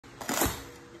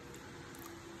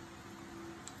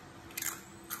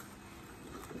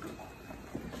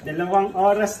2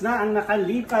 oras na ang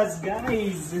nakalipas,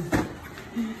 guys.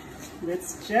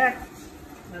 Let's check.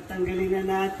 Natanggalin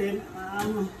na natin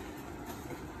ang...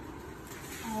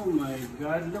 Oh my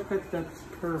God, look at that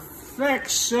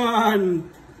perfection!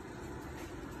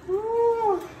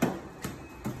 Woo!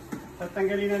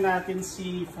 Tatanggalin na natin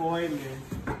si foil eh.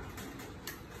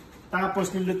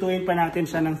 Tapos lulutuin pa natin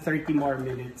siya ng 30 more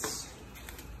minutes.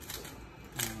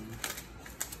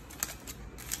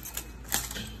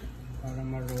 Para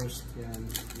ma-roast yan.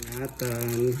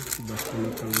 Ingatan. Basta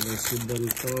matanggal si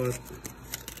buntot.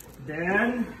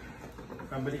 Then,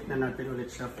 pabalik na natin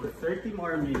ulit siya for 30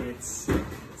 more minutes.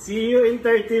 See you in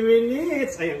 30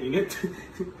 minutes! Ay, ang init.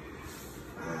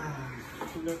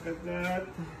 Look at that.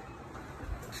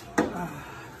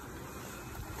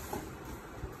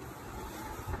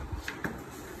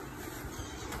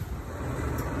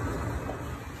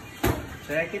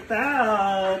 Check it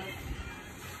out!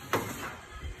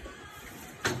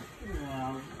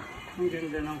 Wow! Ang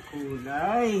ganda ng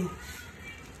kulay.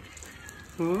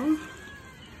 Huh?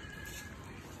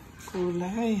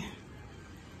 Kulay.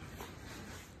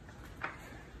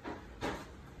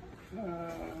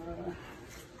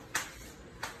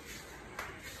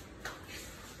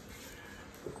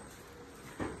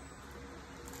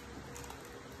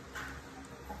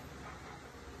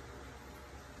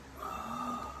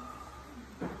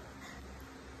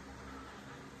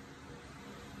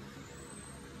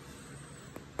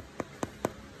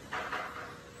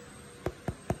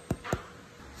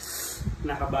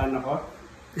 Nakabahan ako.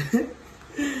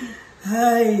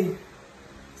 Hi!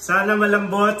 Sana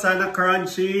malambot, sana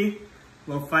crunchy.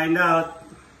 We'll find out.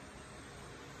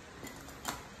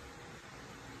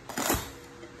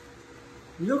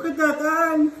 Look at that,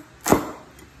 Anne!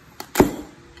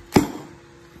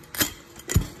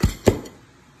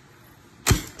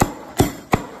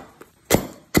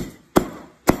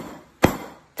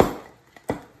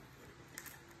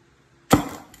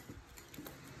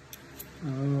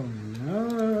 Oh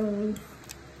no!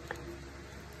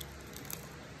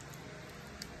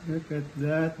 Look at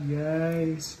that,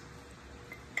 guys.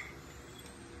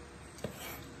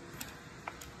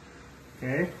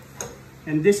 Okay,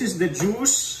 and this is the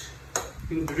juice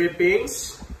in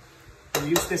drippings.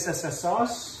 We'll use this as a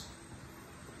sauce.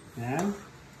 Yan.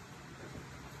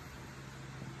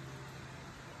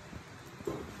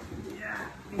 Yeah,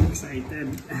 I'm excited.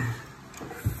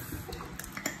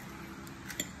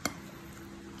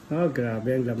 Oh, grabe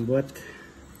ang lambot.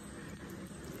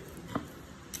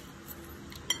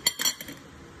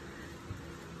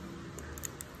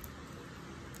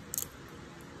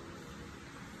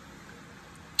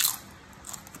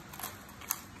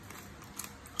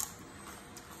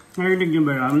 Narinig niyo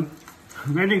ba yan?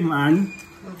 Narinig man?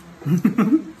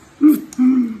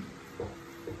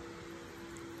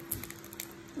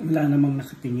 Wala namang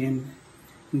nakatingin.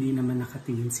 Hindi naman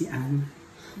nakatingin si Anne.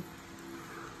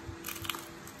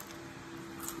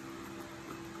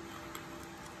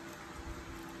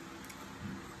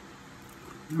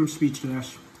 I'm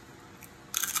speechless.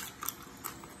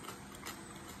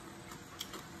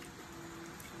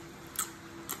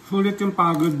 Sulit yung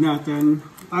pagod natin.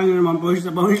 Ano naman, pawis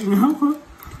na ako.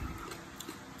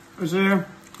 Kasi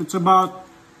it's about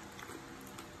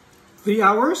 3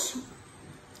 hours.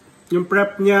 Yung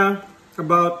prep niya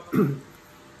about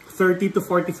 30 to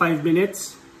 45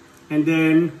 minutes. And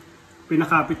then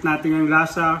pinakapit natin ang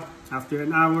lasa after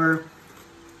an hour.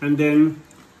 And then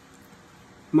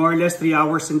more or less 3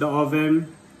 hours in the oven.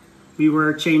 We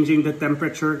were changing the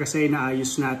temperature kasi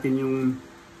naayos natin yung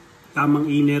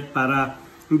tamang init para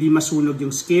hindi masunog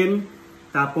yung skin.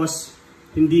 Tapos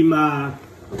hindi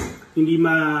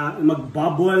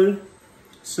mag-bubble.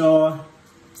 So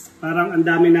parang ang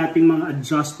dami nating mga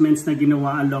adjustments na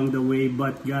ginawa along the way,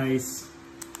 but guys,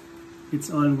 it's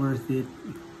all worth it.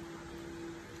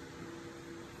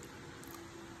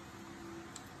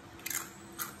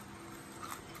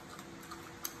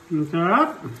 Ang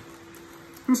sarap.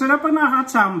 Ang sarap pag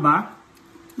nakakatsamba.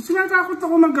 Kasi natakot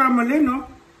ako magkamali, no?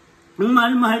 Ang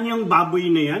mahal-mahal niyang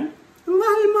baboy na yan. Ang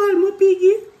mahal-mahal mo,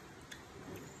 Piggy.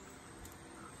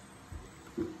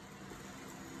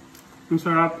 Ang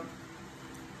sarap.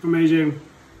 Amazing.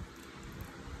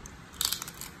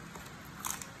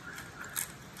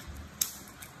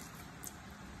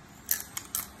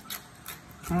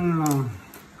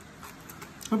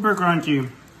 Super crunchy.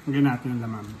 Lagyan natin ang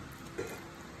laman.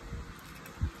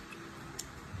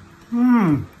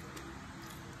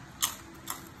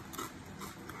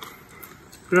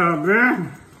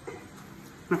 Grabe.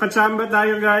 Nakatsamba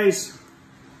tayo, guys.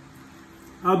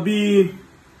 I'll be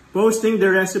posting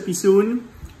the recipe soon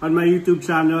on my YouTube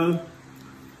channel.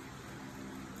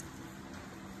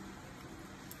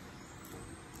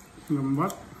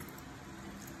 Lambat.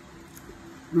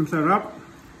 Ang sarap.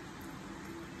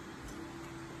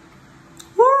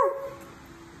 Woo!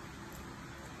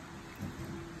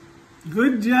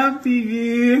 Good job,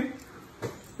 Piggy!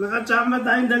 Nakachama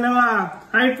tayong dalawa.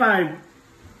 High five!